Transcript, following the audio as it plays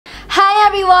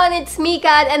everyone! It's me,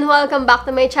 Kat, and welcome back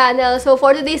to my channel. So,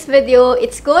 for today's video,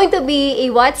 it's going to be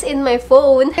a what's in my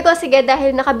phone. Kasi sige,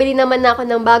 dahil nakabili naman na ako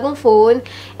ng bagong phone,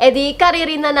 edi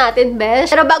karirin na natin,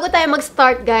 besh. Pero bago tayo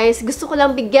mag-start, guys, gusto ko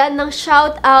lang bigyan ng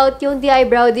shoutout yung The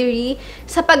Eyebrowery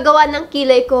sa paggawa ng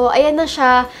kilay ko. Ayan na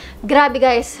siya. Grabe,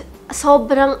 guys.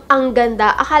 Sobrang ang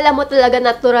ganda. Akala mo talaga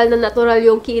natural na natural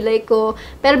yung kilay ko.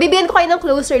 Pero bibigyan ko kayo ng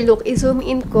closer look. I-zoom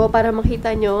in ko para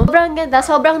makita nyo. Sobrang ganda.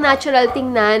 Sobrang natural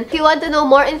tingnan. If you want to know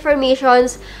more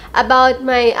informations about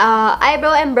my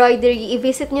eyebrow embroidery,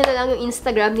 i-visit nyo na lang yung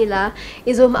Instagram nila.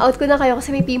 I-zoom out ko na kayo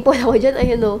kasi may pimple ako dyan.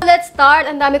 Ayun o. Let's start.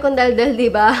 Ang dami kong daldal,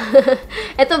 diba?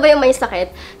 Ito ba yung may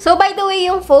sakit? So, by the way,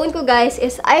 yung phone ko, guys,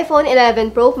 is iPhone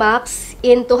 11 Pro Max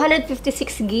in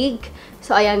 256GB.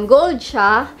 So, ayan, gold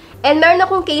siya. And meron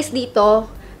akong case dito,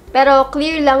 pero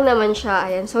clear lang naman siya.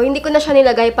 Ayan. So, hindi ko na siya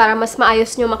nilagay para mas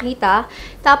maayos nyo makita.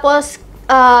 Tapos,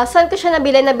 saan ko siya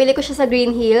nabili? Nabili ko siya sa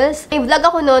Greenhills. May vlog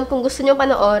ako noon. Kung gusto nyo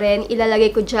panoorin, ilalagay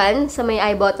ko dyan sa may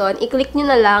I button. I-click nyo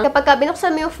na lang. Kapag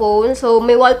binuksan mo yung phone, so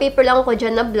may wallpaper lang ako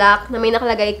dyan na black na may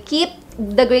nakalagay, keep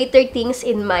the greater things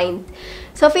in mind.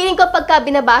 So, feeling ko pagka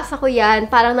binabasa ko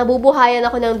yan, parang nabubuhayan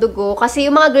ako ng dugo. Kasi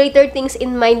yung mga greater things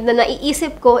in mind na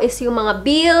naiisip ko is yung mga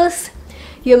bills,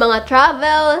 yung mga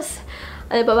travels,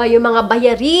 ano pa ba, yung mga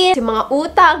bayarin, yung mga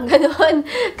utang, gano'n.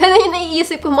 Gano'n yung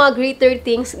naiisip ko mga greater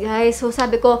things, guys. So,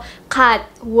 sabi ko, Kat,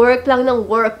 work lang ng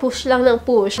work, push lang ng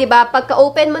push. Diba,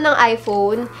 pagka-open mo ng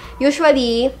iPhone,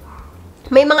 usually,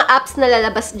 may mga apps na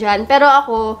lalabas dyan. Pero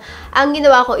ako, ang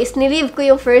ginawa ko is nilive ko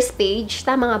yung first page.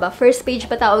 Tama nga ba? First page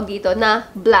pa tawag dito na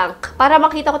blank. Para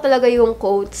makita ko talaga yung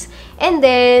quotes. And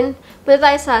then, punta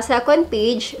tayo sa second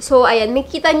page. So, ayan,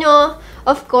 makita nyo,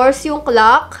 of course, yung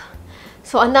clock.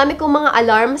 So, ang dami kong mga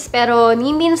alarms. Pero,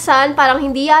 ni minsan, parang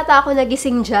hindi yata ako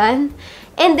nagising dyan.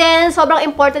 And then, sobrang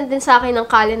important din sa akin ng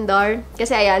calendar.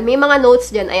 Kasi, ayan, may mga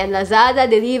notes dyan. Ayan, Lazada,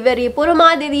 delivery. Puro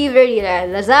mga delivery.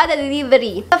 Ayan, Lazada,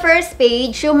 delivery. Sa first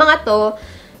page, yung mga to,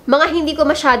 mga hindi ko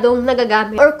masyadong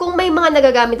nagagamit. Or kung may mga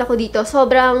nagagamit ako dito,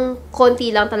 sobrang konti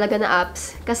lang talaga na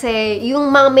apps. Kasi, yung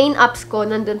mga main apps ko,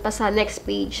 nandun pa sa next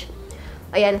page.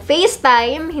 Ayan,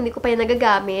 FaceTime, hindi ko pa yan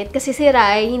nagagamit. Kasi si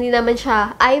Rai, hindi naman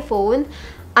siya iPhone.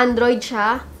 Android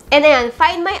siya. And ayan,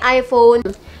 Find My iPhone.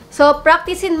 So,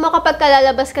 practicein mo kapag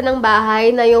kalalabas ka ng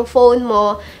bahay na yung phone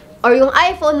mo or yung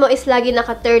iPhone mo is lagi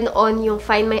naka-turn on yung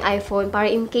Find My iPhone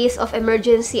para in case of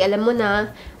emergency, alam mo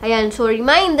na. Ayan, so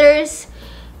reminders.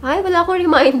 Ay, wala akong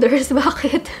reminders.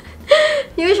 Bakit?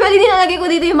 Usually, nilalagay ko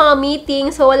dito yung mga meeting.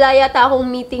 So, wala yata akong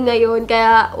meeting ngayon.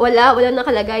 Kaya, wala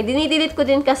nakalagay. Dinidelete ko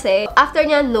din kasi. After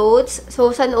niya, notes.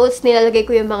 So, sa notes, nilalagay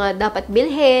ko yung mga dapat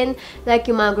bilhin. Like,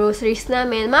 yung mga groceries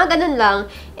namin. Mga ganun lang.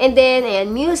 And then,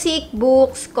 ayan, music,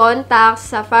 books,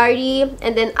 contacts, Safari,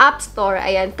 and then App Store.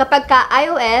 Ayan, kapag ka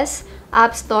iOS,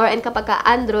 App Store, and kapag ka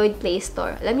Android, Play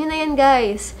Store. Alam nyo na yan,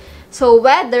 guys. So,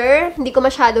 weather, hindi ko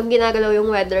masyadong ginagalaw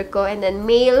yung weather ko. And then,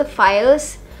 mail,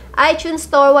 files, iTunes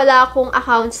Store, wala akong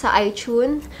account sa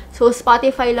iTunes. So,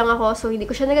 Spotify lang ako. So, hindi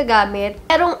ko siya nagagamit.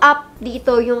 Merong app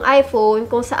dito, yung iPhone,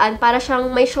 kung saan para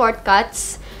siyang may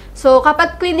shortcuts. So,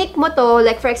 kapag clinic mo to,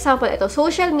 like for example, ito,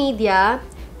 social media,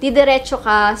 didiretso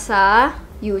ka sa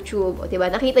YouTube. O, diba?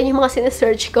 Nakita niyo yung mga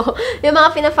sinesearch ko. Yung mga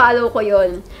pina-follow ko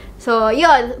yun. So,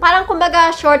 yun. Parang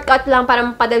kumbaga shortcut lang para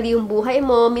mapadali yung buhay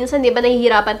mo. Minsan, diba,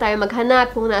 nahihirapan tayo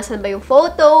maghanap kung nasan ba yung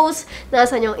photos,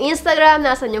 nasan yung Instagram,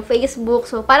 nasan yung Facebook.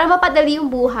 So, para mapadali yung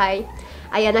buhay,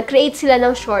 ayan, nag-create sila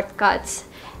ng shortcuts.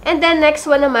 And then, next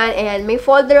one naman, ayan, may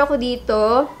folder ako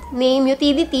dito, name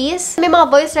utilities. May mga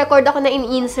voice record ako na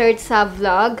in-insert sa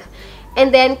vlog.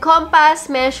 And then, compass,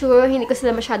 measure, hindi ko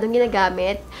sila masyadong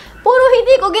ginagamit. Puro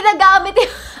hindi ko ginagamit.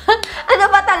 Ano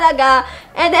ba talaga?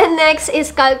 And then, next is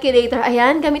calculator.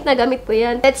 Ayan, gamit na gamit ko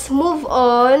yan. Let's move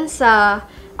on sa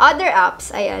other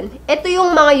apps. Ayan. Ito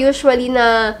yung mga usually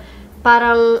na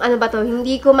parang, ano ba to,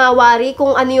 hindi ko mawari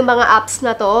kung ano yung mga apps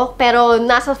na to. Pero,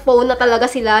 nasa phone na talaga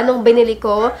sila nung binili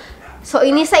ko. So,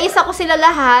 inisa-isa ko sila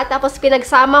lahat, tapos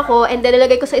pinagsama ko, and then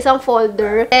nilagay ko sa isang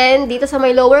folder. And dito sa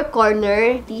may lower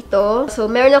corner, dito. So,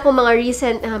 meron akong mga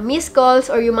recent missed calls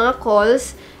or yung mga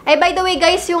calls. Ay, by the way,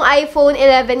 guys, yung iPhone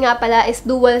 11 nga pala is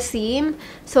dual SIM.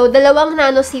 So, dalawang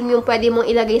nano SIM yung pwede mong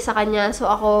ilagay sa kanya. So,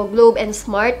 ako, Globe and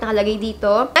Smart, nakalagay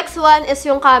dito. Next one is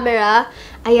yung camera.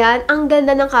 Ayan, ang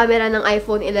ganda ng camera ng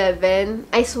iPhone 11.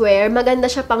 I swear, maganda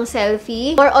siya pang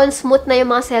selfie. More on smooth na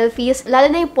yung mga selfies. Lalo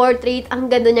na yung portrait,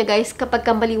 ang ganda niya, guys, kapag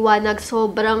maliwanag,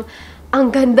 sobrang ang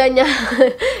ganda niya.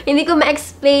 Hindi ko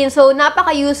ma-explain. So,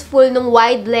 napaka-useful nung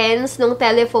wide lens, nung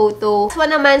telephoto. Next one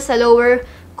naman sa lower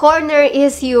corner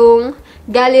is yung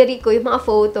gallery ko, yung mga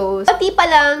photos. Pati pa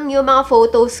lang yung mga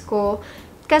photos ko,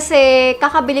 Kasi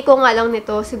kakabili ko nga lang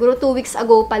nito, siguro 2 weeks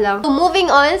ago pa lang. So, moving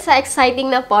on sa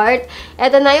exciting na part,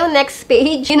 eto na yung next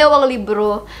page, ginawang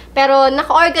libro. Pero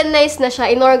naka-organize na siya,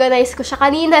 inorganize ko siya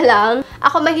kanina lang.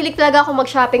 Ako mahilig talaga ako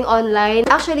mag-shopping online.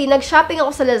 Actually, nag-shopping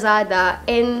ako sa Lazada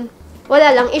and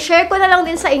wala lang, i-share ko na lang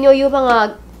din sa inyo yung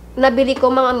mga nabili ko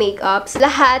mga makeups.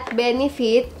 Lahat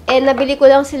benefit and nabili ko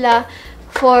lang sila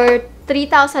for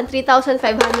 3,000,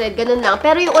 3,500, ganun lang.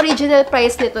 Pero yung original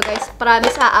price nito, guys,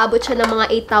 promise, aabot siya ng mga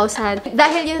 8,000.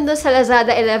 Dahil yun doon sa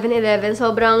Lazada 11.11,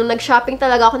 sobrang nag-shopping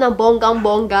talaga ako ng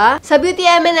bonggang-bongga. Sa Beauty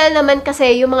MNL naman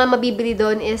kasi, yung mga mabibili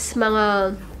doon is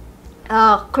mga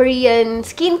Korean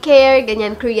skincare,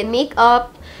 ganyan, Korean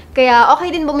makeup. Kaya,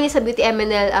 okay din bumili sa Beauty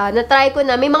MNL. Na-try ko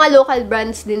na. May mga local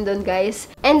brands din doon, guys.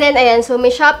 And then, ayan. So,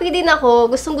 may Shopee din ako.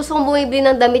 Gustong-gusto kong bumibili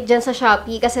ng damit dyan sa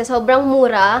Shopee kasi sobrang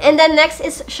mura. And then, next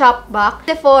is Shopback.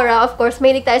 Sephora, of course,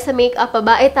 mahilig tayo sa makeup.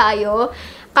 Babae tayo.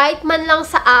 Kahit man lang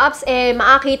sa apps,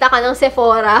 makakita ka ng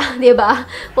Sephora. 'Di ba?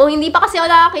 Kung hindi pa kasi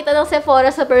ako nakakita ng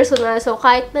Sephora sa personal. So,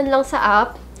 kahit man lang sa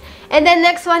app. And then,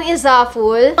 next one is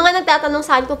Zaful. Mga nagtatanong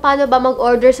saan kung paano ba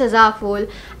mag-order sa Zaful.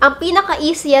 Ang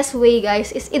pinaka-easiest way,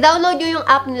 guys, is i-download nyo yung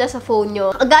app nila sa phone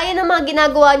nyo. Gaya ng mga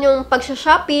ginagawa nyong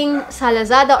pag-shopping sa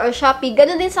Lazada or Shopee,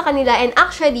 ganun din sa kanila. And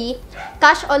actually,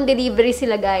 cash on delivery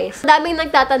sila, guys. Daming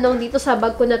nagtatanong dito sa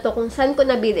bag ko na to kung saan ko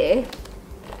nabili.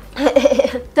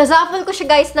 Sa Zaful ko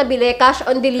siya, guys, nabili, cash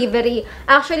on delivery.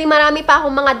 Actually, marami pa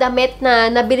akong mga damit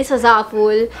na nabili sa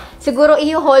Zaful. Siguro,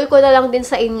 i-haul ko na lang din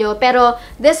sa inyo. Pero,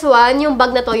 this one, yung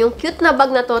bag na to, yung cute na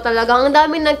bag na to, talagang ang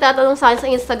daming nagtatanong sa akin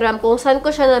sa Instagram kung saan ko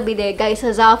siya nabili. Guys,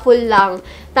 sa Zaful lang.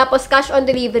 Tapos, cash on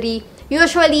delivery.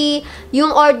 Usually,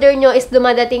 yung order nyo is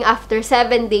dumadating after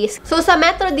 7 days. So, sa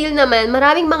Metro Deal naman,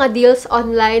 maraming mga deals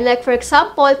online. Like, for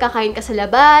example, kakain ka sa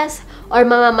labas, or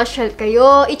mamamasyal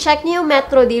kayo, i-check nyo yung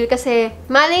Metro Deal kasi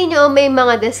malay nyo may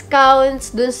mga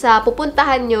discounts dun sa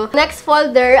pupuntahan nyo. Next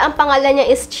folder, ang pangalan niya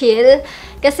is Chill.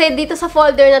 Kasi dito sa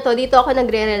folder na to, dito ako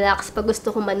nagre-relax. Pag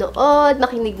gusto ko manood,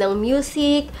 makinig ng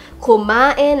music,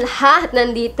 kumain, lahat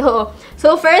nandito.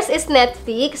 So, first is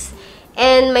Netflix.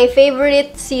 And my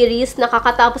favorite series,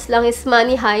 nakakatapos lang, is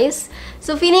Money Heist.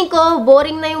 So, feeling ko,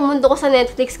 boring na yung mundo ko sa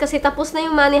Netflix kasi tapos na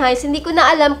yung Money Heist. Hindi ko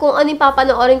na alam kung ano yung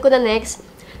papanoorin ko na next.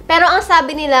 Pero ang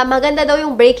sabi nila, maganda daw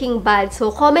yung Breaking Bad.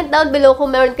 So, comment down below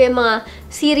kung meron kayong mga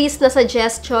series na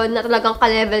suggestion na talagang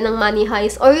ka-level ng Money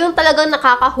Heist or yung talagang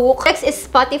nakaka-hook. Next is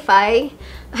Spotify.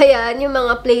 Ayan, yung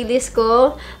mga playlist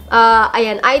ko.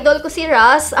 Ayan, idol ko si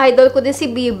Russ, idol ko din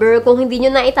si Bieber. Kung hindi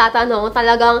nyo na itatanong,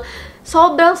 talagang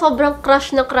sobrang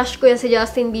crush na crush ko yan si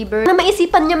Justin Bieber. Na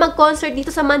maisipan niya mag-concert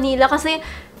dito sa Manila kasi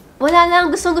wala lang,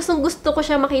 gusto ko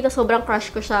siya makita, sobrang crush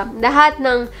ko siya. Lahat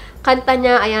ng kanta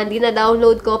niya, ayan,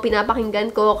 dina-download ko, pinapakinggan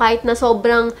ko, kahit na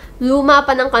sobrang luma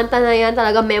pa ng kanta na yan,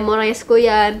 talaga memorize ko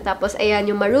yan. Tapos, ayan,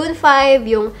 yung Maroon 5,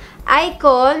 yung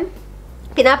Icon,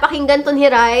 pinapakinggan to ni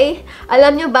Rai.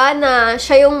 Alam nyo ba na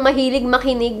siya yung mahilig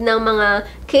makinig ng mga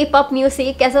K-pop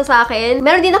music kesa sa akin?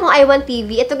 Meron din akong iWant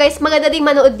TV. Ito guys, maganda din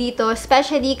manood dito,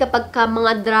 especially kapag ka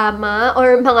mga drama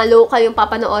or mga local yung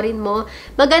papanoorin mo.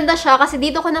 Maganda siya kasi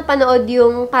dito ko napanood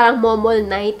yung parang Momol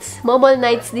Nights. Momol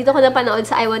Nights, dito ko napanood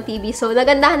sa iWant TV. So,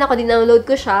 nagandahan ako, din-download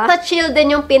ko siya. Sa chill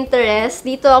din yung Pinterest.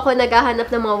 Dito ako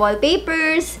naghahanap ng mga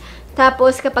wallpapers.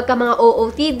 Tapos, kapag ka mga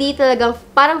OOTD, talagang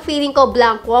parang feeling ko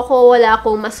blanco ako, wala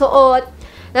akong masuot.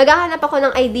 Naghahanap ako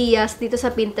ng ideas dito sa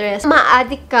Pinterest.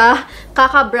 Ma-addict ka,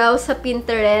 kaka-browse sa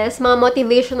Pinterest. Mga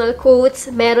motivational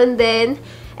quotes, meron din.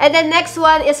 And then, next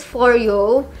one is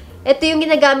FORE. Ito yung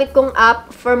ginagamit kong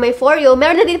app for my FORE.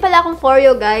 Meron na din pala akong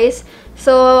FORE, guys.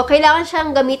 So, kailangan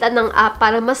siyang gamitan ng app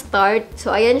para ma-start.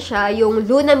 So, ayan siya, yung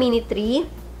Luna Mini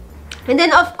 3. And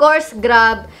then, of course,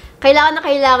 Grab. Kailangan na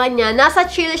kailangan niya. Nasa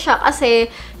chill siya kasi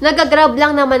nag-grab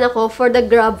lang naman ako for the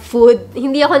Grab food.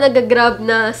 Hindi ako nag-grab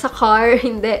na sa car.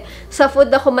 Hindi. Sa food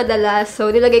ako madalas.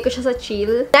 So, nilagay ko siya sa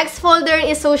chill. Next folder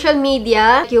is social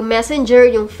media. Yung Messenger,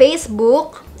 yung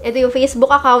Facebook. Ito yung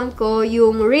Facebook account ko,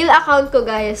 yung real account ko,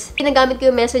 guys. Pinagamit ko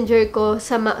yung Messenger ko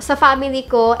sa family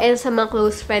ko and sa mga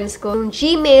close friends ko. Yung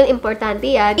Gmail, importante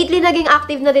yan. Lately, naging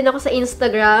active na din ako sa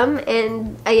Instagram.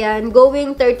 And, ayan,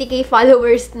 going 30k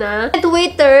followers na. And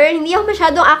Twitter, hindi ako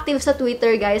masyadong active sa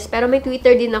Twitter, guys. Pero may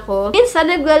Twitter din ako.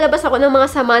 Minsan, naglalabas ako ng mga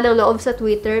sama ng loob sa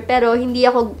Twitter. Pero, hindi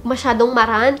ako masyadong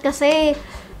marant kasi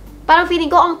parang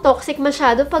feeling ko ang toxic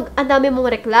masyado pag ang dami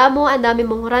mong reklamo, ang dami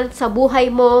mong rant sa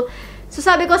buhay mo. So,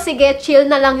 sabi ko, sige, chill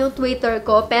na lang yung Twitter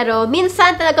ko. Pero,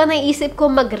 minsan talaga naisip ko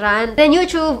mag-rant. Then,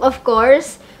 YouTube, of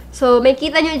course. So, may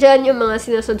kita nyo dyan yung mga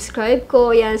sinusubscribe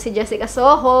ko. Yan, si Jessica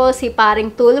Soho, si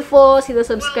Paring Tulfo,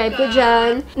 sinusubscribe ko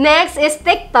dyan. Next is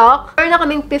TikTok. Meron na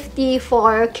kaming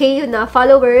 54k na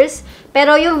followers.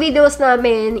 Pero, yung videos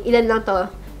namin, ilan lang to?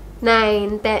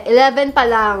 9, 10, 11 pa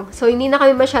lang. So, hindi na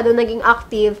kami masyado naging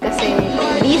active kasi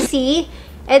busy.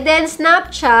 And then,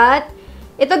 Snapchat.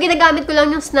 Ito, ginagamit ko lang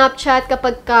yung Snapchat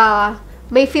kapag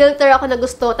may filter ako na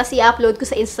gusto, tapos i-upload ko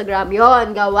sa Instagram.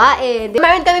 Yon, gawain.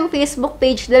 Meron kaming Facebook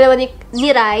page, dalawa ni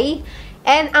Rai.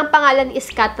 And ang pangalan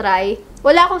is KATHERINE.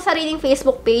 Wala akong sariling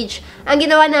Facebook page. Ang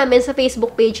ginawa namin sa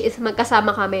Facebook page is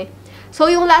magkasama kami. So,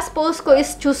 yung last post ko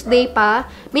is Tuesday pa.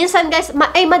 Minsan, guys,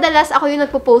 madalas ako yung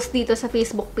nagpo-post dito sa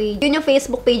Facebook page. Yun yung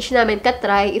Facebook page namin,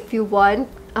 KATHERINE, if you want.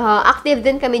 Active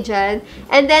din kami dyan.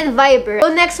 And then, Viber.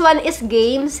 So, next one is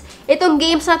games. Itong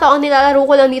games na to, ang nilalaro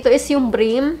ko lang dito is yung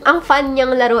Brim. Ang fun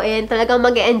niyang laruin. Talagang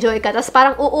mag-e-enjoy ka. Tapos,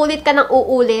 parang uulit ka ng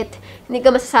uulit. Hindi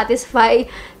ka masasatisfy.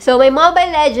 So, may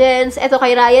Mobile Legends. Ito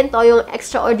kay Ryan to, yung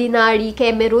Extraordinary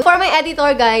Cameroon. For my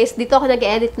editor, guys, dito ako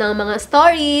nag-edit ng mga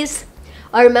stories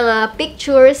or mga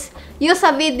pictures. Yung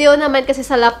sa video naman kasi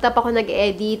sa laptop ako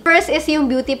nag-edit. First is yung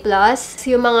Beauty Plus.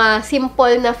 Yung mga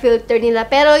simple na filter nila.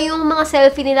 Pero yung mga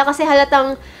selfie nila kasi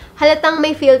halatang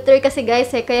may filter kasi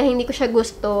guys kaya hindi ko siya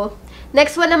gusto.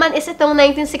 Next one naman is itong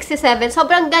 1967.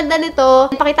 Sobrang ganda nito.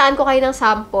 Pakitaan ko kayo ng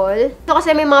sample. Ito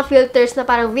kasi may mga filters na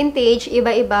parang vintage,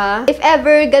 iba-iba. If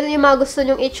ever, ganun yung mga gusto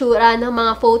nyong itsura ng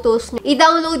mga photos nyo,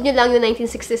 i-download nyo lang yung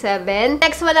 1967.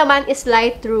 Next one naman is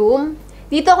Lightroom.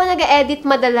 Dito ako nag-e-edit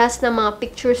madalas ng mga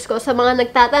pictures ko. Sa mga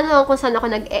nagtatanong kung saan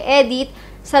ako nag-e-edit,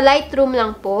 sa Lightroom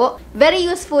lang po. Very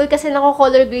useful kasi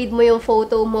nako-color grade mo yung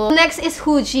photo mo. Next is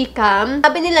Fuji Cam.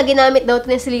 Sabi nila ginamit daw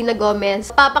ito ni Selena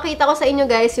Gomez. Papakita ko sa inyo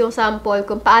guys yung sample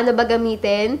kung paano ba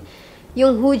gamitin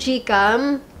yung Fuji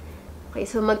Cam. Okay,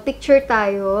 so mag-picture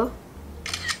tayo.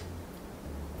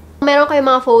 Meron kayong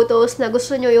mga photos na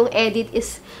gusto nyo yung edit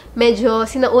is medyo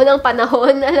sinaunang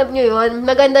panahon. Alam nyo yun.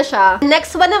 Maganda siya.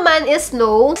 Next one naman is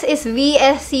This is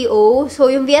VSCO. So,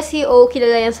 yung VSCO,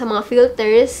 kilala yan sa mga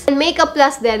filters. And Makeup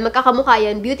Plus din. Magkakamukha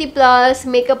yan. Beauty Plus,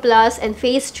 Makeup Plus, and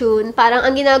Facetune. Parang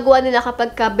ang ginagawa nila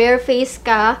kapag ka bare face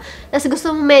ka, tapos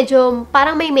gusto mo medyo,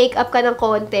 parang may makeup ka ng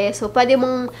konti. So, pwede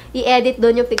mong i-edit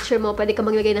doon yung picture mo. Pwede ka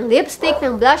maglagay ng lipstick,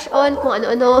 ng blush on, kung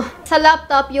ano-ano. Sa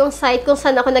laptop, yung site kung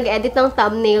saan ako nag-edit ng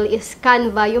thumbnail is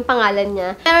Canva, yung pangalan niya.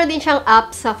 Meron din siyang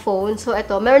app sa phone. So,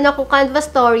 ito. Meron akong Canva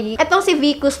story. Itong si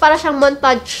Vicus, para siyang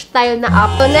montage style na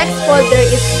app. So, next folder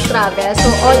is travel. So,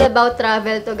 all about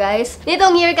travel to, guys.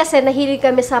 Nitong year kasi, nahilig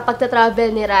kami sa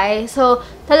pagta-travel ni Rai. So,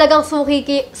 talagang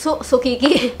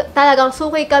talagang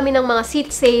suki kami ng mga seat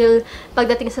sale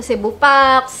pagdating sa Cebu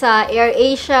Pack, sa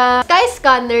AirAsia.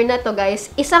 Skyscanner na to,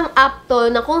 guys. Isang app to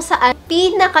na kung saan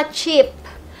pinaka-cheap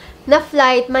na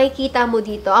flight makikita mo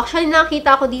dito. Actually,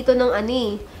 nakita ko dito ng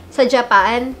sa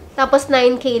Japan. Tapos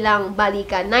 9K lang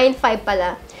balikan. 9.5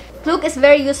 pala. Klook is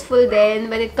very useful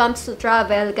din when it comes to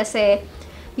travel kasi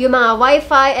yung mga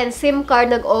wifi and SIM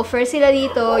card nag-offer sila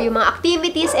dito. Yung mga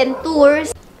activities and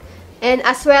tours. And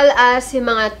as well as yung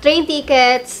mga train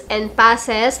tickets and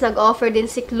passes, nag-offer din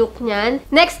si Klook niyan.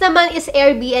 Next naman is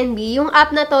Airbnb. Yung app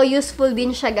na to, useful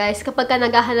din siya guys kapag ka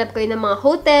naghahanap kayo ng mga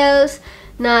hotels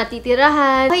na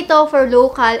titirahan. Ito for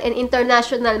local and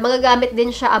international. Magagamit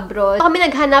din siya abroad. Kami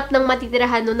naghanap ng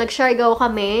matitirahan nung nag-Siargao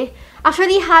kami.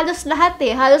 Actually, halos lahat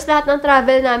Halos lahat ng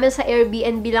travel namin sa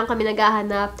Airbnb lang kami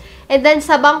naghahanap. And then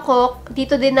sa Bangkok,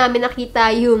 dito din namin nakita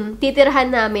yung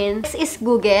titirahan namin. This is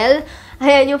Google.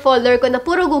 Ayan yung folder ko na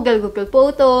puro Google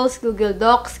Photos, Google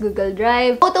Docs, Google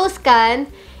Drive. Photo scan.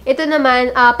 Ito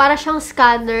naman, para siyang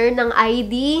scanner ng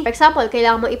ID. For example,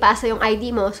 kailangan mo ipasa yung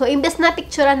ID mo. So, imbes na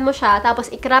picturean mo siya,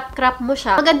 tapos i-crop mo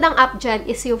siya, magandang app dyan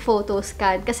is yung photo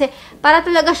scan. Kasi, para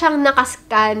talaga siyang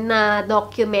nakascan na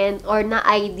document or na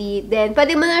ID. Then,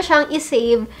 pwede mo na siyang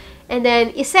i-save and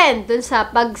then i-send dun sa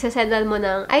pag-sesendan mo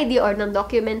ng ID or ng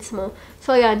documents mo.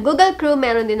 So, yan. Google Chrome,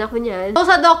 meron din ako niyan. So,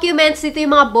 sa documents, dito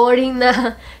yung mga boring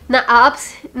na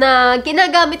apps na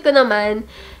ginagamit ko naman.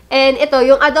 And ito,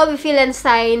 yung Adobe Fill and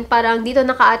Sign, parang dito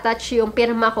naka-attach yung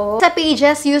pirma ko. Sa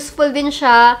Pages, useful din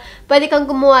siya. Pwede kang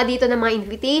gumawa dito ng mga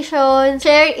invitations.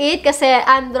 Share it, kasi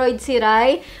Android si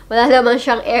Rai. Wala naman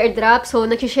siyang AirDrop. So,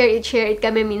 nag-share it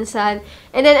kami minsan.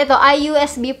 And then ito,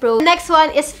 iUSB Pro. Next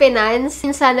one is Finance.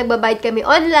 Minsan, nagbabayad kami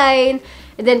online.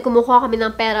 And then, kumukuha kami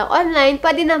ng pera online.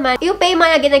 Pwede naman. Yung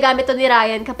Paymaya, ginagamit to ni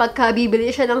Ryan kapag bibili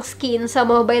siya ng skin sa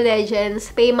Mobile Legends.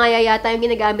 Paymaya yata yung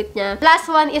ginagamit niya. Last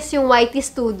one is yung YT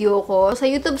Studio ko. Sa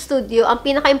YouTube Studio, ang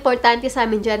pinaka-importante sa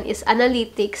amin dyan is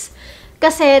analytics.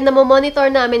 Kasi,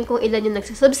 namomonitor namin kung ilan yung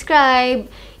nagsasubscribe,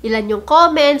 ilan yung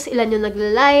comments, ilan yung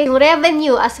nagla-like. Yung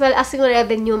revenue, as well as yung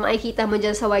revenue, makikita mo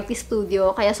dyan sa YT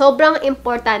Studio. Kaya, sobrang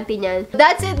importante niyan.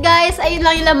 That's it, guys. Ayun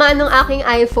lang yung laman ng aking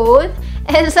iPhone.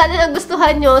 And sana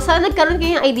nagustuhan nyo. Sana nagkaroon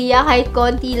kayo ng idea kahit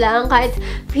konti lang. Kahit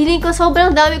feeling ko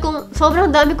sobrang dami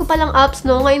ko palang apps,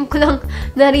 no? Ngayon ko lang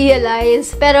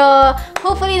na-realize. Pero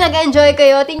hopefully nag-enjoy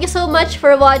kayo. Thank you so much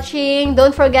for watching.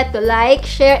 Don't forget to like,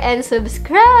 share, and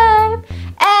subscribe.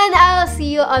 And I'll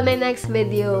see you on my next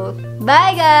video.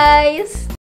 Bye, guys!